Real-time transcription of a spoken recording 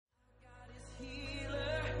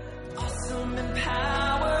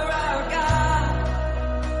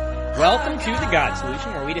Welcome to The God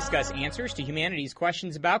Solution, where we discuss answers to humanity's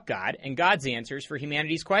questions about God and God's answers for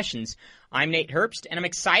humanity's questions. I'm Nate Herbst, and I'm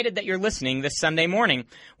excited that you're listening this Sunday morning.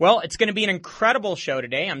 Well, it's going to be an incredible show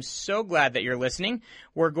today. I'm so glad that you're listening.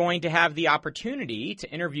 We're going to have the opportunity to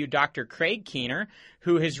interview Dr. Craig Keener,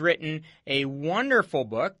 who has written a wonderful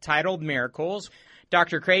book titled Miracles.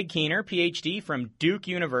 Dr. Craig Keener, Ph.D. from Duke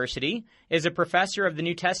University, is a professor of the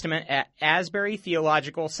New Testament at Asbury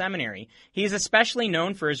Theological Seminary. He is especially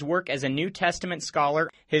known for his work as a New Testament scholar.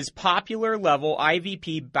 His popular-level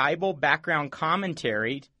IVP Bible background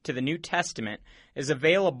commentary to the New Testament is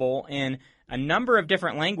available in a number of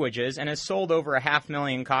different languages and has sold over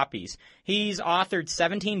 500,000 copies. He's authored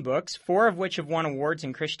 17 books, 4 of which have won awards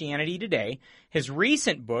in Christianity Today. His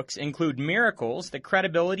recent books include Miracles, The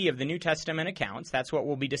Credibility of the New Testament Accounts. That's what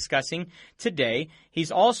we'll be discussing today.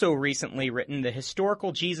 He's also recently written The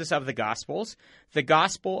Historical Jesus of the Gospels, The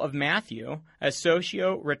Gospel of Matthew, a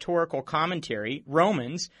socio-rhetorical commentary,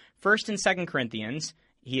 Romans, 1st and 2nd Corinthians.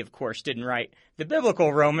 He, of course, didn't write the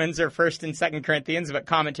biblical Romans or 1st and 2nd Corinthians, but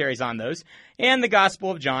commentaries on those, and the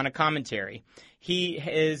Gospel of John, a commentary. He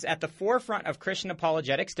is at the forefront of Christian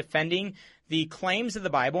apologetics, defending the claims of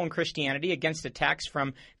the Bible and Christianity against attacks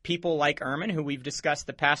from people like Ehrman, who we've discussed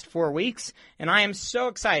the past 4 weeks, and I am so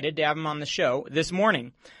excited to have him on the show this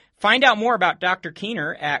morning. Find out more about Dr.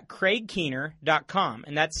 Keener at craigkeener.com,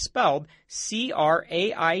 and that's spelled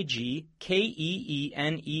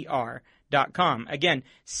CraigKeener.com. Again,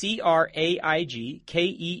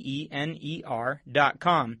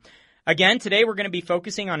 CraigKeener.com. Again, today we're going to be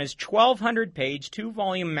focusing on his 1,200-page,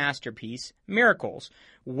 2-volume masterpiece, Miracles.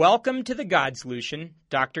 Welcome to The God Solution,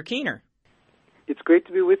 Dr. Keener. It's great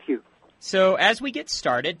to be with you. So, as we get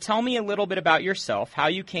started, tell me a little bit about yourself, how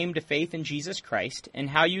you came to faith in Jesus Christ, and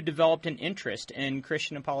how you developed an interest in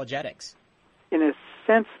Christian apologetics. In a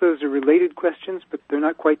sense, those are related questions, but they're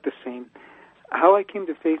not quite the same. How I came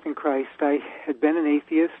to faith in Christ, I had been an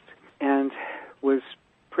atheist and was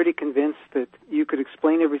pretty convinced that you could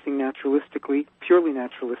explain everything naturalistically, purely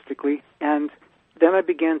naturalistically, and then I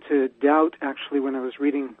began to doubt, actually, when I was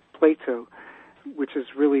reading Plato, which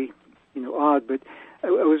is really, odd, but I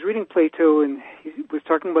was reading Plato, and he was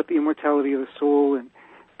talking about the immortality of the soul and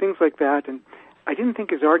things like that, and I didn't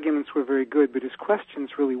think his arguments were very good, but his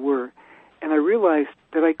questions really were, and I realized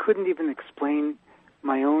that I couldn't even explain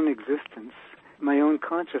my own existence, my own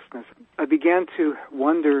consciousness. I began to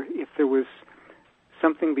wonder if there was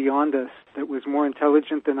something beyond us that was more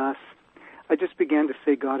intelligent than us. I just began to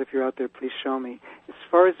say, God, if you're out there, please show me. As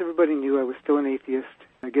far as everybody knew, I was still an atheist.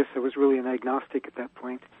 I guess I was really an agnostic at that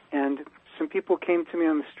point. And some people came to me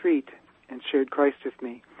on the street and shared Christ with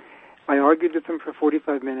me. I argued with them for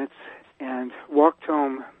 45 minutes and walked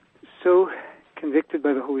home so convicted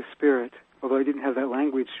by the Holy Spirit, although I didn't have that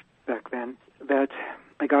language back then, that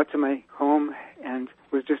I got to my home and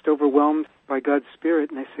was just overwhelmed by God's Spirit.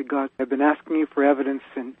 And I said, God, I've been asking you for evidence,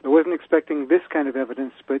 and I wasn't expecting this kind of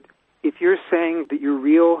evidence, but if you're saying that you're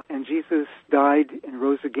real and Jesus died and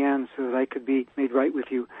rose again so that I could be made right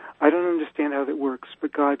with you, I don't understand how that works.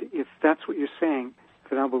 But God, if that's what you're saying,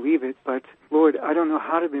 then I'll believe it. But Lord, I don't know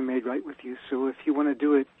how to be made right with you, so if you want to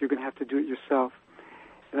do it, you're going to have to do it yourself.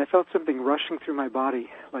 And I felt something rushing through my body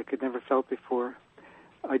like I'd never felt before.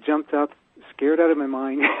 I jumped up, scared out of my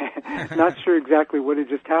mind, not sure exactly what had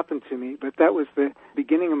just happened to me, but that was the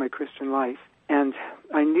beginning of my Christian life. And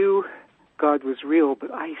I knew God was real,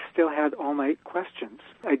 but I still had all my questions.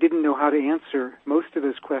 I didn't know how to answer most of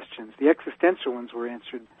those questions. The existential ones were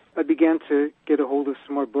answered. I began to get a hold of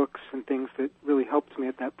some more books and things that really helped me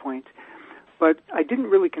at that point. But I didn't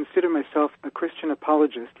really consider myself a Christian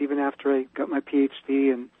apologist, even after I got my Ph.D.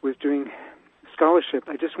 and was doing scholarship.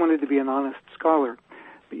 I just wanted to be an honest scholar.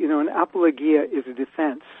 But, an apologia is a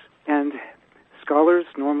defense, and scholars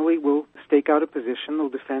normally will stake out a position. They'll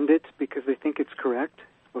defend it because they think it's correct.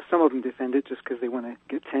 Well, some of them defend it just because they want to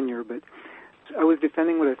get tenure, but I was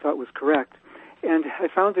defending what I thought was correct. And I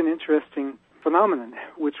found an interesting phenomenon,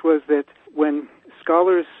 which was that when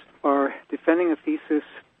scholars are defending a thesis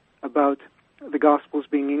about the Gospels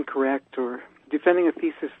being incorrect or defending a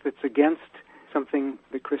thesis that's against something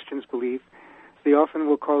that Christians believe, they often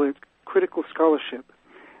will call it critical scholarship.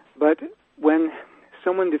 But when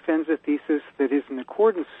someone defends a thesis that is in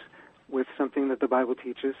accordance with something that the Bible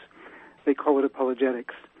teaches, they call it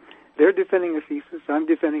apologetics. They're defending a thesis, I'm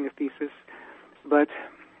defending a thesis, but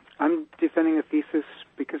I'm defending a thesis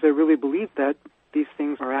because I really believe that these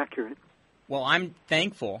things are accurate. Well, I'm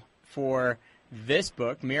thankful for this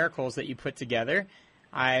book, Miracles, that you put together.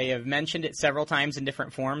 I have mentioned it several times in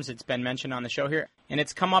different forms. It's been mentioned on the show here, and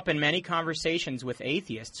it's come up in many conversations with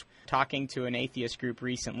atheists. Talking to an atheist group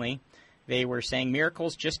recently, they were saying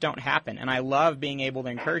miracles just don't happen. And I love being able to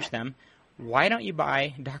encourage them. Why don't you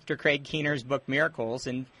buy Dr. Craig Keener's book, Miracles,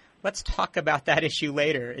 and let's talk about that issue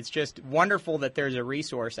later. It's just wonderful that there's a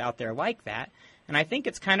resource out there like that, and I think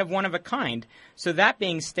it's kind of one of a kind. So that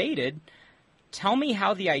being stated, tell me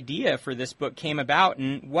how the idea for this book came about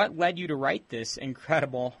and what led you to write this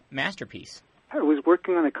incredible masterpiece. I was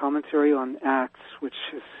working on a commentary on Acts, which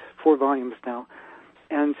is 4 volumes now,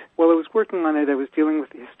 and while I was working on it, I was dealing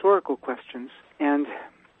with the historical questions, and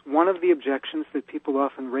one of the objections that people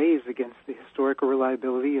often raise against the historical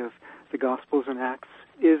reliability of the Gospels and Acts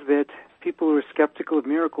is that people who are skeptical of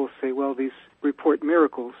miracles say, well, these report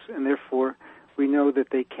miracles, and therefore we know that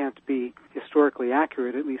they can't be historically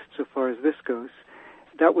accurate, at least so far as this goes.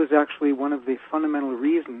 That was actually one of the fundamental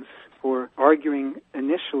reasons for arguing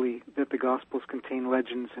initially that the Gospels contain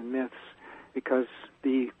legends and myths, because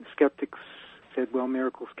the skeptics said, well,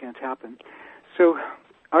 miracles can't happen. So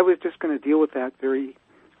I was just going to deal with that very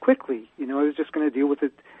quickly. I was just going to deal with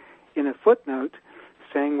it in a footnote,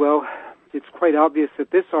 saying, well, it's quite obvious that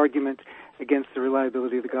this argument against the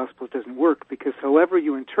reliability of the Gospels doesn't work, because however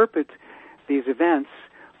you interpret these events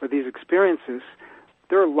or these experiences,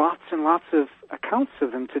 there are lots and lots of accounts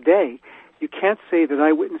of them today. You can't say that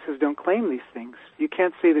eyewitnesses don't claim these things. You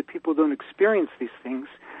can't say that people don't experience these things,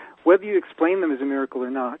 whether you explain them as a miracle or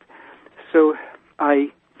not. So I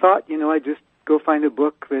thought, I'd just go find a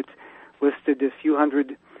book that listed a few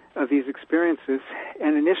hundred of these experiences,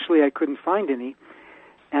 and initially I couldn't find any,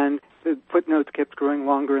 and the footnotes kept growing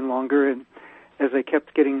longer and longer, and as I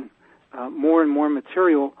kept getting more and more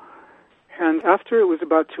material, and after it was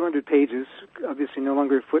about 200 pages, obviously no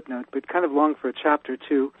longer a footnote, but kind of long for a chapter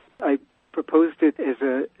too, I proposed it as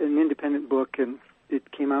an independent book, and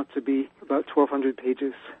it came out to be about 1,200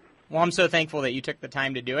 pages. Well, I'm so thankful that you took the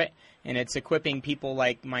time to do it, and it's equipping people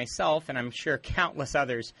like myself, and I'm sure countless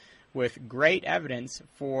others, with great evidence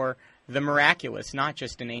for the miraculous, not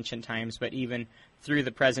just in ancient times, but even through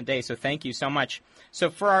the present day. So thank you so much. So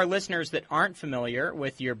for our listeners that aren't familiar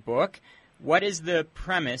with your book, what is the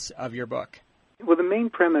premise of your book? Well, the main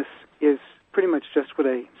premise is pretty much just what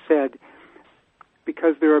I said,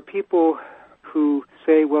 because there are people who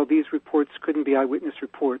say, well, these reports couldn't be eyewitness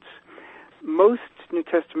reports. Most New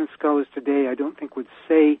Testament scholars today, I don't think, would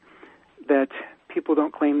say that people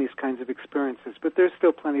don't claim these kinds of experiences, but there's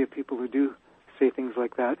still plenty of people who do say things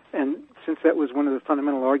like that. And since that was one of the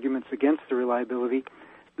fundamental arguments against the reliability,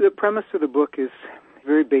 the premise of the book is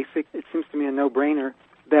very basic. It seems to me a no-brainer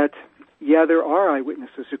that, yeah, there are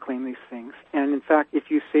eyewitnesses who claim these things. And in fact, if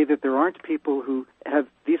you say that there aren't people who have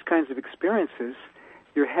these kinds of experiences,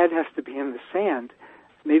 your head has to be in the sand.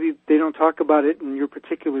 Maybe they don't talk about it in your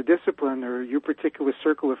particular discipline or your particular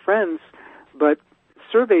circle of friends, but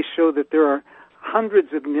surveys show that there are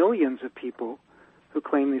hundreds of millions of people who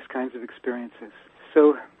claim these kinds of experiences.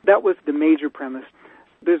 So that was the major premise.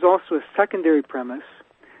 There's also a secondary premise,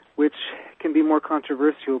 which can be more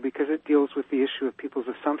controversial because it deals with the issue of people's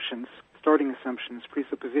assumptions, starting assumptions,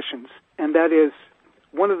 presuppositions. And that is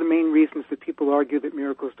one of the main reasons that people argue that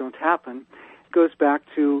miracles don't happen. It goes back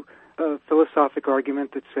to a philosophic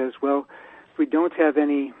argument that says, well, if we don't have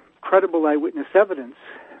any credible eyewitness evidence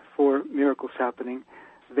for miracles happening,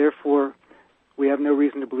 therefore we have no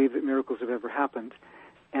reason to believe that miracles have ever happened.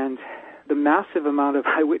 And the massive amount of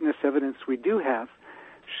eyewitness evidence we do have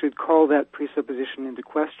should call that presupposition into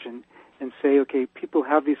question and say, okay, people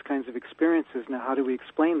have these kinds of experiences, now how do we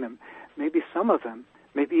explain them? Maybe some of them,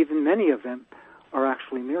 maybe even many of them, are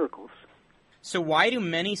actually miracles. So why do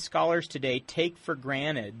many scholars today take for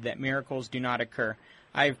granted that miracles do not occur?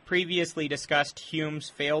 I've previously discussed Hume's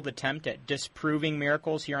failed attempt at disproving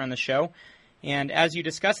miracles here on the show. And as you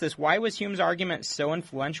discuss this, why was Hume's argument so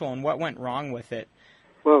influential and what went wrong with it?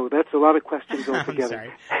 Whoa, that's a lot of questions altogether.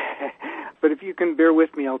 I'm sorry. But if you can bear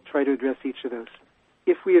with me, I'll try to address each of those.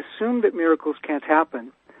 If we assume that miracles can't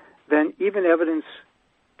happen, then even evidence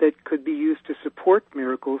that could be used to support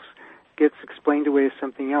miracles gets explained away as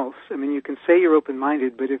something else. I mean, you can say you're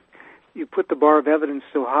open-minded, but if you put the bar of evidence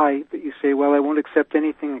so high that you say, well, I won't accept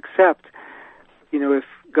anything except, if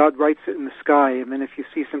God writes it in the sky, and then if you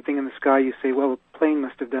see something in the sky, you say, well, a plane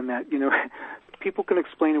must have done that. People can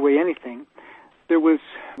explain away anything. There was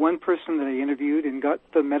one person that I interviewed and got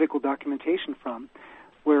the medical documentation from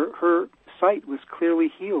where her sight was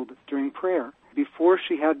clearly healed during prayer. Before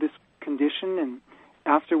she had this condition and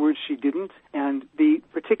afterwards she didn't. And the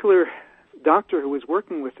particular doctor who was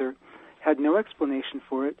working with her had no explanation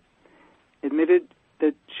for it, admitted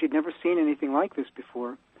that she'd never seen anything like this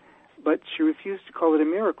before, but she refused to call it a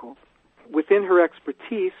miracle. Within her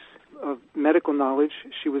expertise of medical knowledge,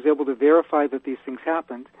 she was able to verify that these things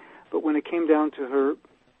happened, but when it came down to her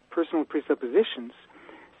personal presuppositions,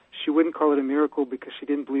 she wouldn't call it a miracle because she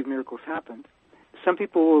didn't believe miracles happened. Some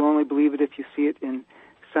people will only believe it if you see it in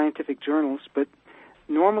scientific journals, but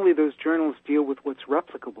normally those journals deal with what's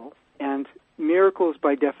replicable. And miracles,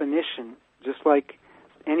 by definition, just like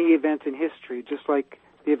any event in history, just like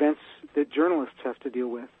the events that journalists have to deal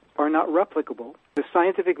with, are not replicable. The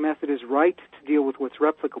scientific method is right to deal with what's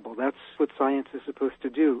replicable. That's what science is supposed to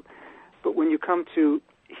do. But when you come to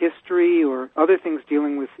history or other things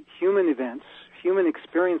dealing with human events, human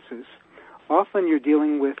experiences, often you're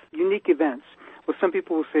dealing with unique events. Well, some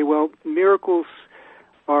people will say, well, miracles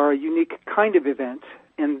are a unique kind of event,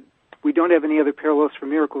 and we don't have any other parallels for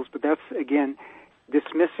miracles, but that's, again,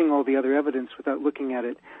 dismissing all the other evidence without looking at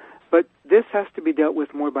it. But this has to be dealt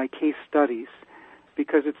with more by case studies,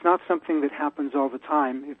 because it's not something that happens all the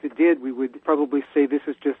time. If it did, we would probably say this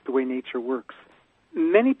is just the way nature works.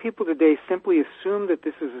 Many people today simply assume that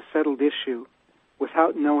this is a settled issue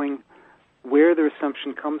without knowing where their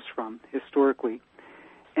assumption comes from historically.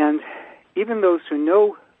 And even those who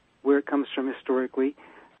know where it comes from historically,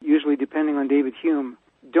 usually depending on David Hume,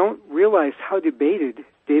 don't realize how debated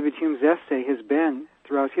David Hume's essay has been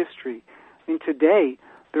throughout history. I mean, today,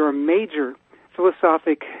 there are major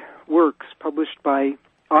philosophic works published by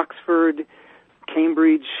Oxford,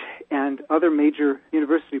 Cambridge, and other major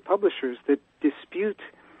university publishers that dispute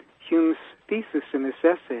Hume's thesis in this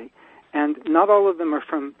essay. And not all of them are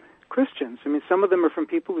from Christians. I mean, some of them are from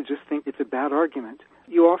people who just think it's a bad argument.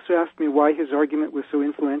 You also asked me why his argument was so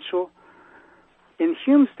influential. In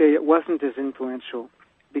Hume's day, it wasn't as influential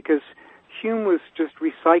because Hume was just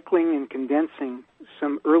recycling and condensing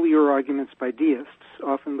some earlier arguments by deists,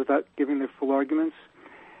 often without giving their full arguments.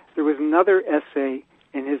 There was another essay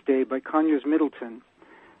in his day by Conyers Middleton,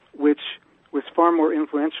 which was far more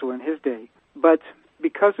influential in his day. But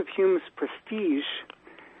because of Hume's prestige,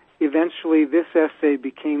 eventually this essay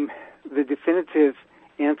became the definitive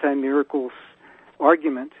anti-miracles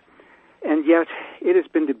argument, and yet it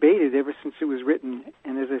has been debated ever since it was written,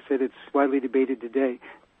 and as I said, it's widely debated today.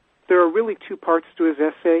 There are really two parts to his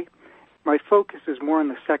essay. My focus is more on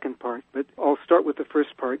the second part, but I'll start with the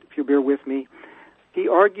first part, if you'll bear with me. He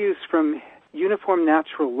argues from uniform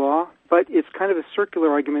natural law, but it's kind of a circular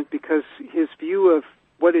argument because his view of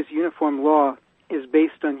what is uniform law is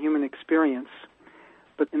based on human experience.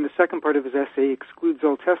 But in the second part of his essay, he excludes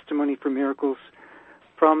all testimony for miracles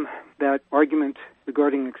from that argument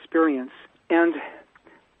regarding experience. And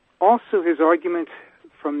also his argument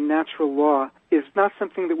from natural law is not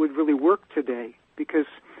something that would really work today because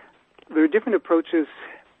there are different approaches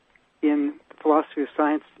in philosophy of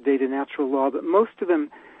science today to natural law, but most of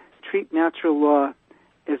them treat natural law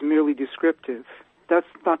as merely descriptive. That's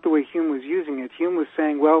not the way Hume was using it. Hume was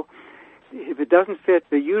saying, well, if it doesn't fit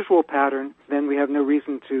the usual pattern, then we have no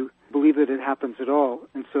reason to believe that it happens at all.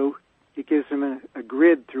 And so it gives him a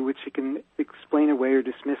grid through which he can explain away or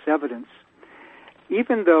dismiss evidence.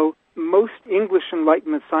 Even though most English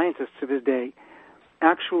Enlightenment scientists of his day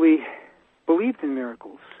actually believed in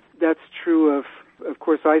miracles. That's true of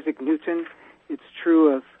course, Isaac Newton. It's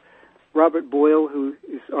true of Robert Boyle, who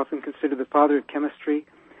is often considered the father of chemistry,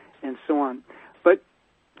 and so on. But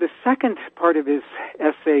the second part of his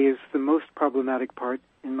essay is the most problematic part,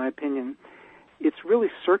 in my opinion. It's really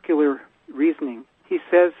circular reasoning. He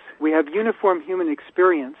says we have uniform human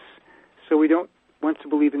experience, so we don't want to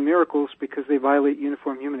believe in miracles because they violate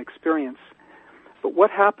uniform human experience. But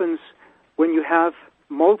what happens when you have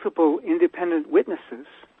multiple independent witnesses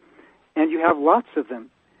and you have lots of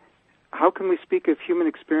them? How can we speak of human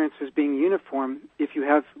experience as being uniform if you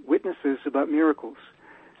have witnesses about miracles?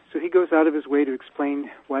 So he goes out of his way to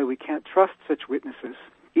explain why we can't trust such witnesses,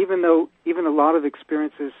 even though even a lot of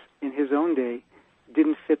experiences in his own day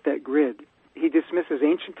didn't fit that grid. He dismisses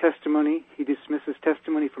ancient testimony. He dismisses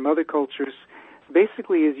testimony from other cultures.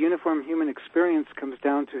 Basically, his uniform human experience comes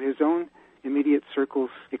down to his own immediate circle's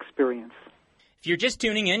experience. If you're just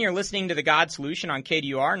tuning in, you're listening to The God Solution on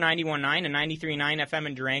KDUR 91.9 and 93.9 FM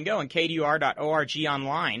in Durango and KDUR.org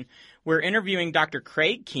online. We're interviewing Dr.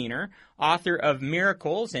 Craig Keener, author of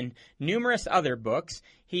Miracles and numerous other books.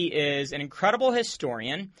 He is an incredible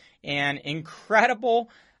historian, an incredible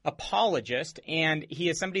apologist, and he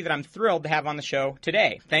is somebody that I'm thrilled to have on the show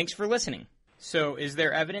today. Thanks for listening. So is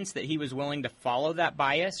there evidence that he was willing to follow that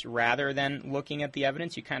bias rather than looking at the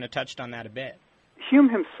evidence? You kind of touched on that a bit. Hume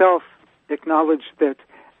himself acknowledged that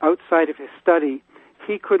outside of his study,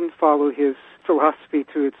 he couldn't follow his philosophy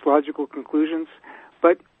to its logical conclusions,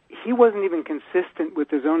 but he wasn't even consistent with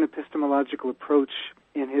his own epistemological approach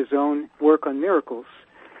in his own work on miracles.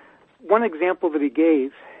 One example that he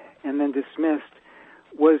gave and then dismissed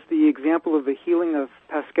was the example of the healing of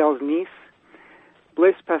Pascal's niece.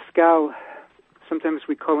 Blaise Pascal, sometimes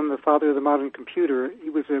we call him the father of the modern computer. He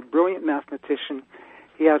was a brilliant mathematician.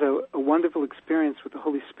 He had a wonderful experience with the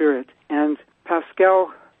Holy Spirit. And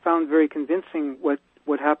Pascal found very convincing what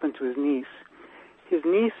happened to his niece. His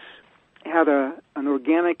niece had an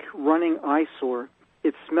organic running eyesore.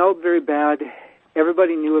 It smelled very bad.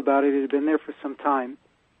 Everybody knew about it. It had been there for some time.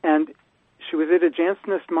 And she was at a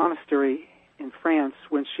Jansenist monastery in France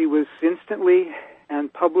when she was instantly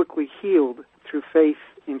and publicly healed through faith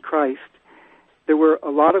in Christ. There were a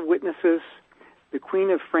lot of witnesses. The Queen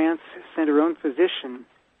of France sent her own physician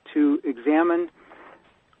to examine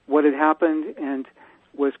what had happened and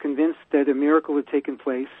was convinced that a miracle had taken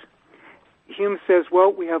place. Hume says,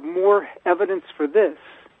 well, we have more evidence for this,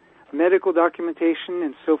 medical documentation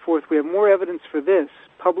and so forth. We have more evidence for this,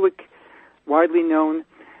 public, widely known,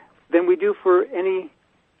 than we do for any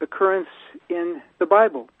occurrence in the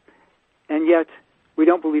Bible. And yet, we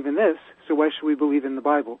don't believe in this, so why should we believe in the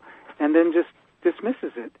Bible? And then just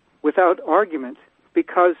dismisses it without argument,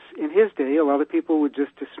 because in his day, a lot of people would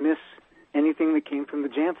just dismiss anything that came from the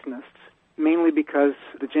Jansenists, mainly because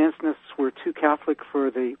the Jansenists were too Catholic for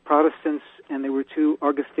the Protestants and they were too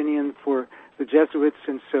Augustinian for the Jesuits,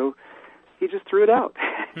 and so he just threw it out.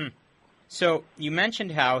 So you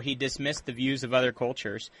mentioned how he dismissed the views of other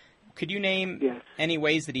cultures. Could you name any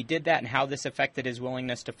ways that he did that and how this affected his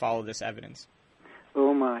willingness to follow this evidence?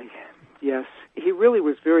 Oh, my. Yes. He really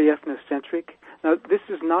was very ethnocentric. Now, this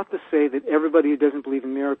is not to say that everybody who doesn't believe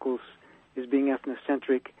in miracles is being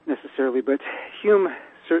ethnocentric necessarily, but Hume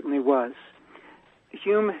certainly was.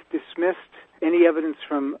 Hume dismissed any evidence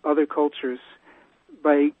from other cultures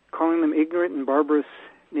by calling them ignorant and barbarous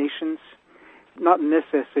nations. Not in this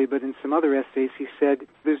essay, but in some other essays, he said,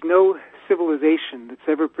 there's no civilization that's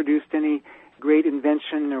ever produced any great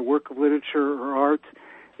invention or work of literature or art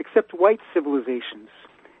except white civilizations.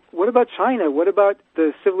 What about China? What about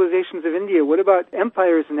the civilizations of India? What about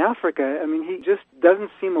empires in Africa? I mean, he just doesn't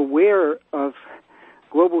seem aware of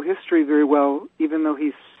global history very well, even though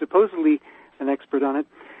he's supposedly an expert on it.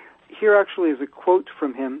 Here actually is a quote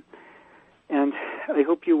from him, and I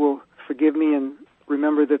hope you will forgive me and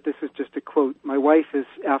remember that this is just a quote. My wife is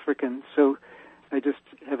African, so I just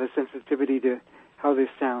have a sensitivity to how this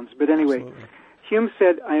sounds. But anyway, absolutely. Hume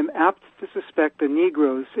said, I am apt to suspect the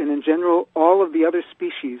Negroes, and in general all of the other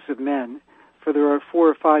species of men, for there are 4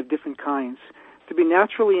 or 5 different kinds, to be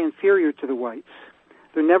naturally inferior to the whites.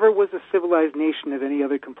 There never was a civilized nation of any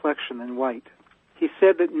other complexion than white. He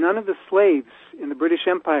said that none of the slaves in the British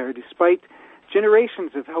Empire, despite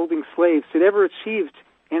generations of holding slaves, had ever achieved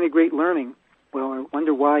any great learning. Well, I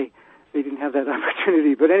wonder why they didn't have that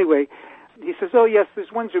opportunity. But anyway, he says, oh yes,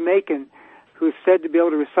 there's one Jamaican who is said to be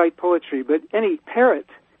able to recite poetry, but any parrot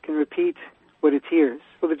can repeat what it hears.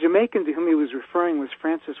 Well, the Jamaican to whom he was referring was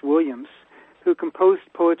Francis Williams, who composed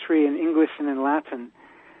poetry in English and in Latin.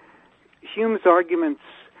 Hume's arguments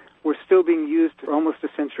were still being used almost a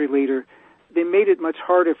century later. They made it much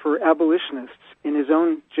harder for abolitionists in his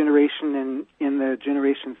own generation and in the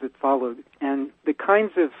generations that followed. And the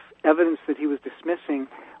kinds of evidence that he was dismissing,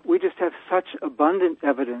 we just have such abundant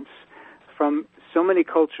evidence from so many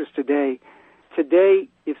cultures today. Today,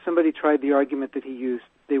 if somebody tried the argument that he used,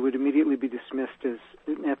 they would immediately be dismissed as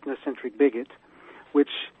an ethnocentric bigot, which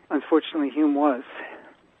unfortunately Hume was.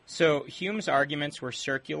 So Hume's arguments were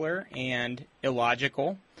circular and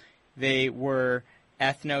illogical. They were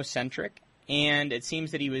ethnocentric, and it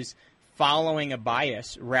seems that he was following a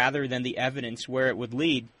bias rather than the evidence where it would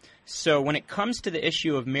lead. So when it comes to the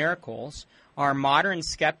issue of miracles, are modern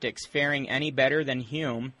skeptics faring any better than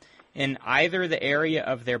Hume in either the area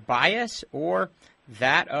of their bias or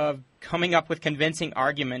that of coming up with convincing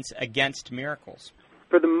arguments against miracles?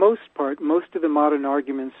 For the most part, most of the modern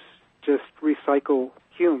arguments just recycle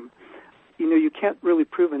Hume. You know, you can't really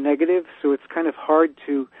prove a negative, so it's kind of hard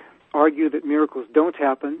to argue that miracles don't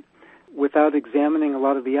happen without examining a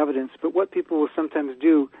lot of the evidence. But what people will sometimes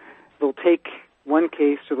do, they'll take one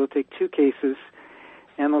case or they'll take 2 cases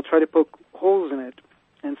and they'll try to poke holes in it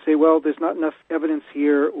and say, well, there's not enough evidence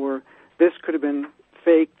here, or this could have been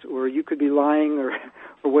faked, or you could be lying, or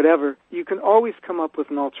whatever. You can always come up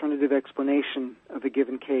with an alternative explanation of a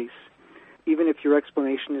given case, even if your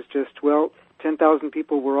explanation is just, well, 10,000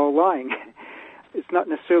 people were all lying. It's not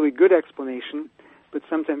necessarily a good explanation, but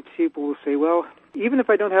sometimes people will say, well, even if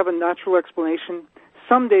I don't have a natural explanation,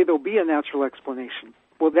 someday there'll be a natural explanation.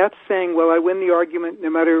 Well, that's saying, well, I win the argument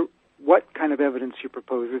no matter what kind of evidence you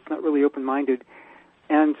propose. It's not really open-minded.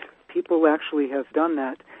 And people actually have done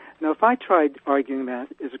that. Now, if I tried arguing that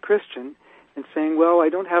as a Christian and saying, well, I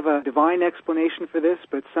don't have a divine explanation for this,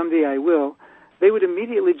 but someday I will, they would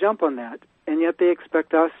immediately jump on that. And yet they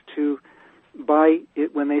expect us to buy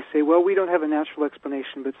it when they say, well, we don't have a natural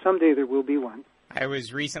explanation, but someday there will be one. I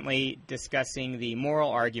was recently discussing the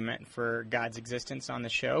moral argument for God's existence on the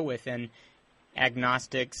show with an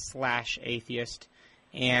agnostic/atheist,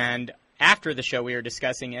 and after the show we were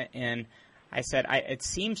discussing it, and I said, it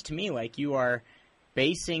seems to me like you are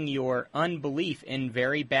basing your unbelief in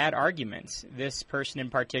very bad arguments. This person in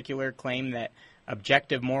particular claimed that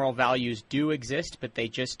objective moral values do exist, but they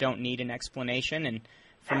just don't need an explanation, and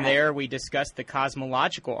from there we discussed the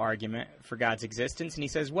cosmological argument for God's existence, and he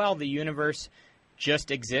says, well, the universe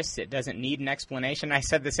just exists. It doesn't need an explanation. I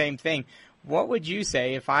said the same thing. What would you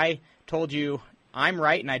say if I told you I'm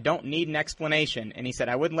right and I don't need an explanation? And he said,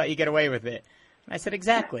 I wouldn't let you get away with it. And I said,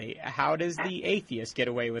 exactly. How does the atheist get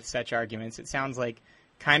away with such arguments? It sounds like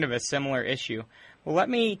kind of a similar issue. Well, let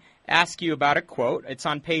me ask you about a quote. It's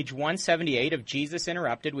on page 178 of Jesus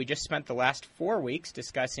Interrupted. We just spent the last 4 weeks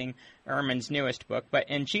discussing Ehrman's newest book. But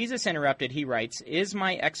in Jesus Interrupted, he writes, is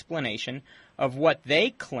my explanation of what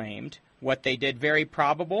they claimed, what they did, very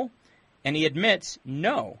probable? And he admits,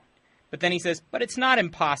 no. But then he says, but it's not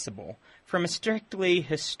impossible. From a strictly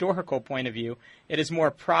historical point of view, it is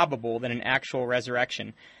more probable than an actual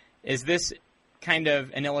resurrection. Is this kind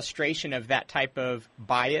of an illustration of that type of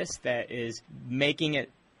bias that is making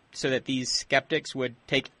it so that these skeptics would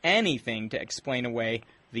take anything to explain away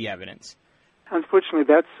the evidence? Unfortunately,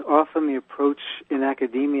 that's often the approach in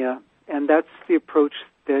academia, and that's the approach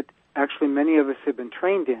that actually many of us have been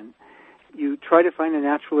trained in. You try to find a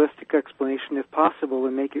naturalistic explanation, if possible,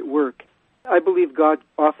 and make it work. I believe God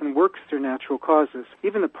often works through natural causes.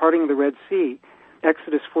 Even the parting of the Red Sea,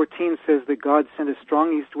 Exodus 14 says that God sent a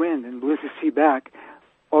strong east wind and blew the sea back.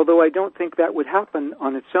 Although I don't think that would happen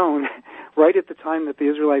on its own, right at the time that the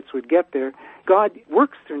Israelites would get there, God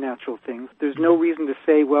works through natural things. There's no reason to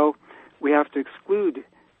say, well, we have to exclude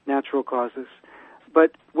natural causes.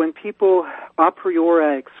 But when people a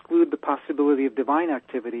priori exclude the possibility of divine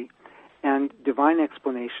activity and divine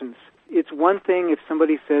explanations, it's one thing if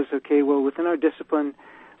somebody says, okay, well, within our discipline,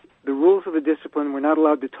 the rules of the discipline, we're not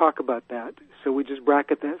allowed to talk about that, so we just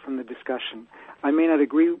bracket that from the discussion. I may not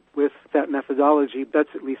agree with that methodology, but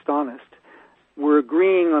that's at least honest. We're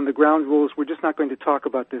agreeing on the ground rules, we're just not going to talk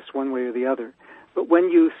about this one way or the other. But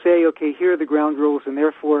when you say, okay, here are the ground rules, and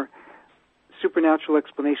therefore supernatural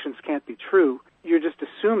explanations can't be true, you're just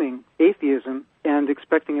assuming atheism and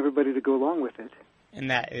expecting everybody to go along with it. And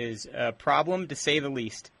that is a problem, to say the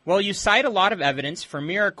least. Well, you cite a lot of evidence for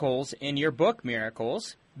miracles in your book,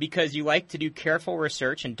 Miracles, because you like to do careful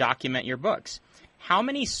research and document your books. How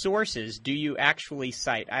many sources do you actually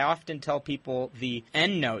cite? I often tell people the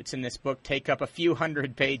endnotes in this book take up a few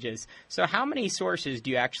hundred pages. So how many sources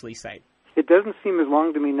do you actually cite? It doesn't seem as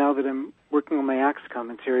long to me now that I'm working on my Acts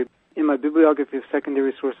commentary. In my bibliography of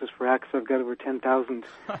secondary sources for Acts, I've got over 10,000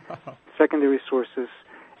 secondary sources.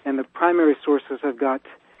 And the primary sources, I've got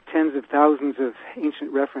tens of thousands of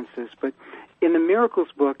ancient references. But in the Miracles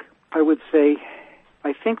book, I would say,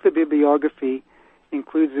 I think the bibliography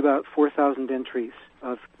includes about 4,000 entries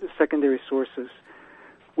of secondary sources,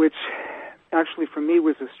 which actually for me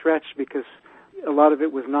was a stretch because a lot of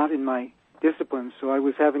it was not in my disciplines, so I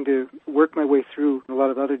was having to work my way through a lot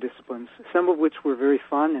of other disciplines, some of which were very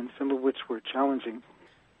fun and some of which were challenging.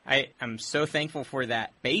 I am so thankful for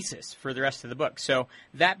that basis for the rest of the book. So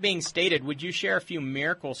that being stated, would you share a few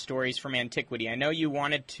miracle stories from antiquity? I know you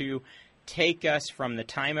wanted to take us from the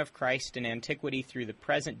time of Christ in antiquity through the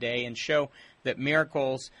present day and show that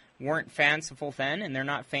miracles weren't fanciful then and they're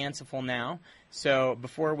not fanciful now. So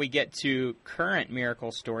before we get to current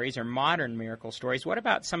miracle stories or modern miracle stories, what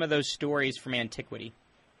about some of those stories from antiquity?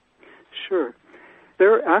 Sure.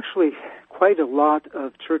 There are actually quite a lot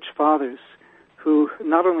of church fathers who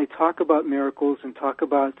not only talk about miracles and talk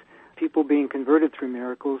about people being converted through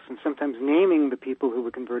miracles and sometimes naming the people who were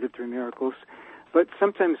converted through miracles, but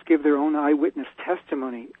sometimes give their own eyewitness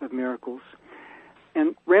testimony of miracles.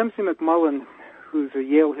 And Ramsay MacMullen, who's a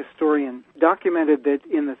Yale historian, documented that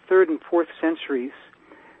in the 3rd and 4th centuries,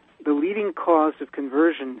 the leading cause of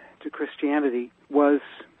conversion to Christianity was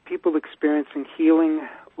people experiencing healing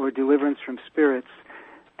or deliverance from spirits.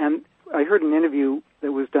 And I heard an interview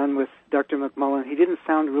that was done with Dr. MacMullen. He didn't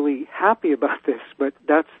sound really happy about this, but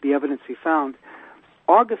that's the evidence he found.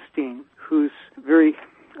 Augustine, who's very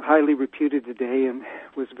highly reputed today and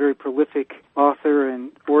was a very prolific author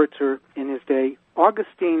and orator in his day,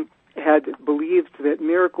 Augustine had believed that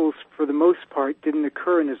miracles, for the most part, didn't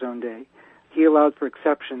occur in his own day. He allowed for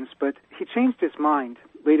exceptions, but he changed his mind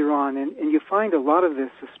later on, and you find a lot of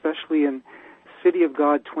this, especially in City of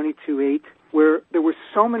God 22:8, where there were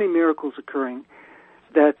so many miracles occurring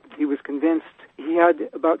that he was convinced he had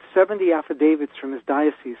about 70 affidavits from his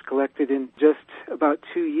diocese collected in just about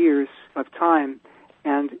 2 years of time,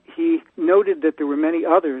 and he noted that there were many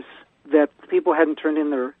others that people hadn't turned in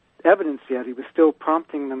their evidence yet. He was still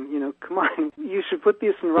prompting them, come on, you should put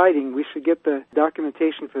this in writing. We should get the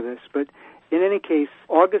documentation for this. But in any case,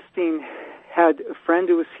 Augustine had a friend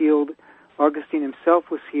who was healed. Augustine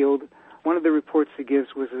himself was healed. One of the reports he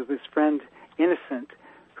gives was of his friend Innocent,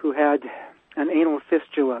 who had an anal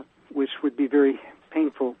fistula, which would be very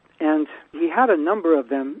painful. And he had a number of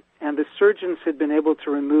them, and the surgeons had been able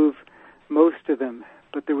to remove most of them,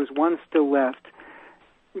 but there was one still left.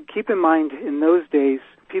 Keep in mind, in those days,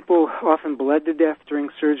 people often bled to death during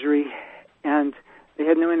surgery, and they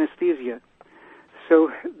had no anesthesia.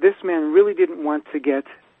 So this man really didn't want to get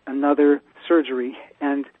another surgery,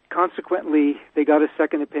 and consequently, they got a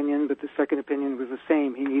second opinion, but the second opinion was the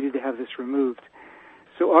same. He needed to have this removed.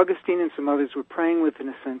 So Augustine and some others were praying with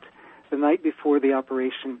Innocent the night before the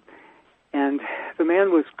operation, and the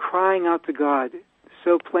man was crying out to God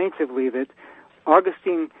so plaintively that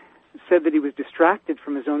Augustine said that he was distracted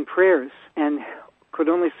from his own prayers and could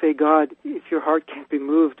only say, God, if your heart can't be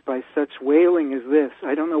moved by such wailing as this,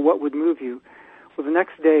 I don't know what would move you. Well, the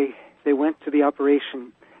next day, they went to the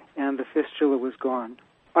operation, and the fistula was gone.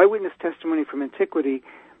 Eyewitness testimony from antiquity,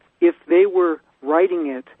 if they were writing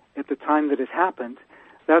it at the time that it happened,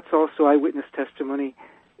 that's also eyewitness testimony,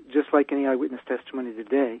 just like any eyewitness testimony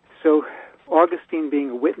today. So Augustine being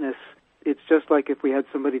a witness, it's just like if we had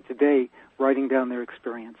somebody today writing down their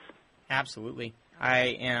experience. Absolutely.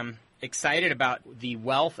 I am excited about the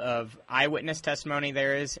wealth of eyewitness testimony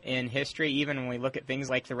there is in history. Even when we look at things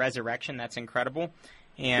like the resurrection, that's incredible,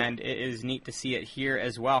 and it is neat to see it here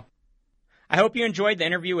as well. I hope you enjoyed the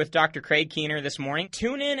interview with Dr. Craig Keener this morning.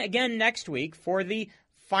 Tune in again next week for the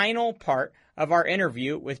final part of our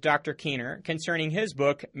interview with Dr. Keener concerning his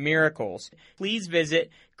book, Miracles. Please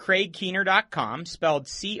visit CraigKeener.com, spelled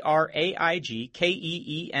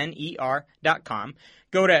CraigKeener.com.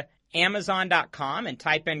 Go to Amazon.com and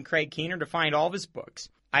type in Craig Keener to find all of his books.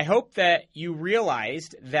 I hope that you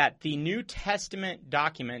realized that the New Testament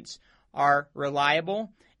documents are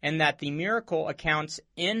reliable and that the miracle accounts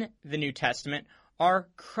in the New Testament are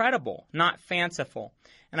credible, not fanciful.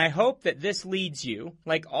 And I hope that this leads you,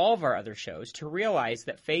 like all of our other shows, to realize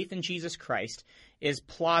that faith in Jesus Christ is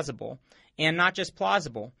plausible. And not just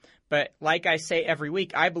plausible, but like I say every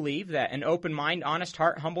week, I believe that an open mind, honest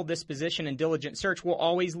heart, humble disposition, and diligent search will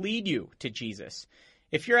always lead you to Jesus.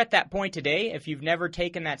 If you're at that point today, if you've never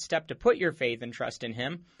taken that step to put your faith and trust in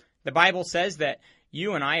Him, the Bible says that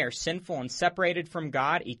you and I are sinful and separated from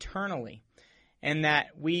God eternally, and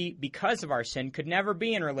that we, because of our sin, could never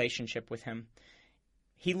be in relationship with Him.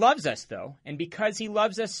 He loves us, though, and because He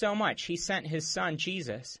loves us so much, He sent His Son,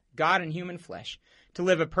 Jesus, God in human flesh, to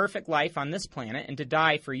live a perfect life on this planet and to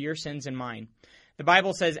die for your sins and mine. The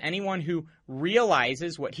Bible says anyone who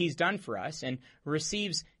realizes what He's done for us and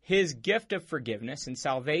receives His gift of forgiveness and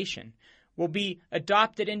salvation will be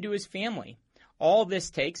adopted into His family. All this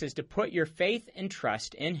takes is to put your faith and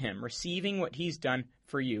trust in Him, receiving what He's done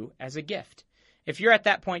for you as a gift. If you're at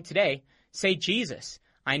that point today, say, Jesus,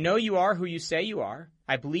 I know you are who you say you are.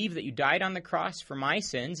 I believe that you died on the cross for my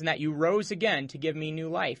sins and that you rose again to give me new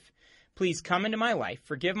life. Please come into my life,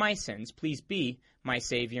 forgive my sins, please be my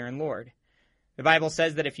Savior and Lord. The Bible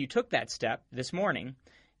says that if you took that step this morning,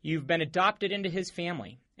 you've been adopted into His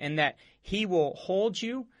family, and that He will hold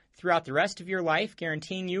you throughout the rest of your life,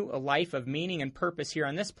 guaranteeing you a life of meaning and purpose here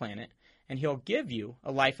on this planet, and He'll give you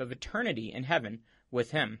a life of eternity in heaven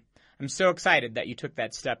with Him. I'm so excited that you took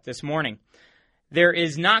that step this morning. There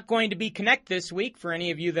is not going to be Connect this week for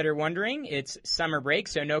any of you that are wondering. It's summer break,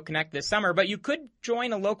 so no Connect this summer, but you could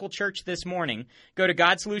join a local church this morning. Go to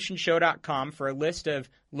GodSolutionShow.com for a list of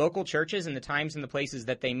local churches and the times and the places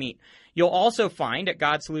that they meet. You'll also find at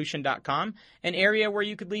GodSolution.com an area where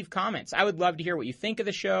you could leave comments. I would love to hear what you think of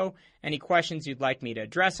the show, any questions you'd like me to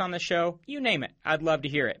address on the show, you name it. I'd love to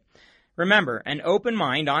hear it. Remember, an open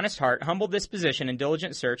mind, honest heart, humble disposition, and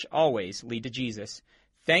diligent search always lead to Jesus.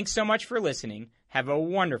 Thanks so much for listening. Have a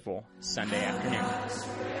wonderful Sunday afternoon.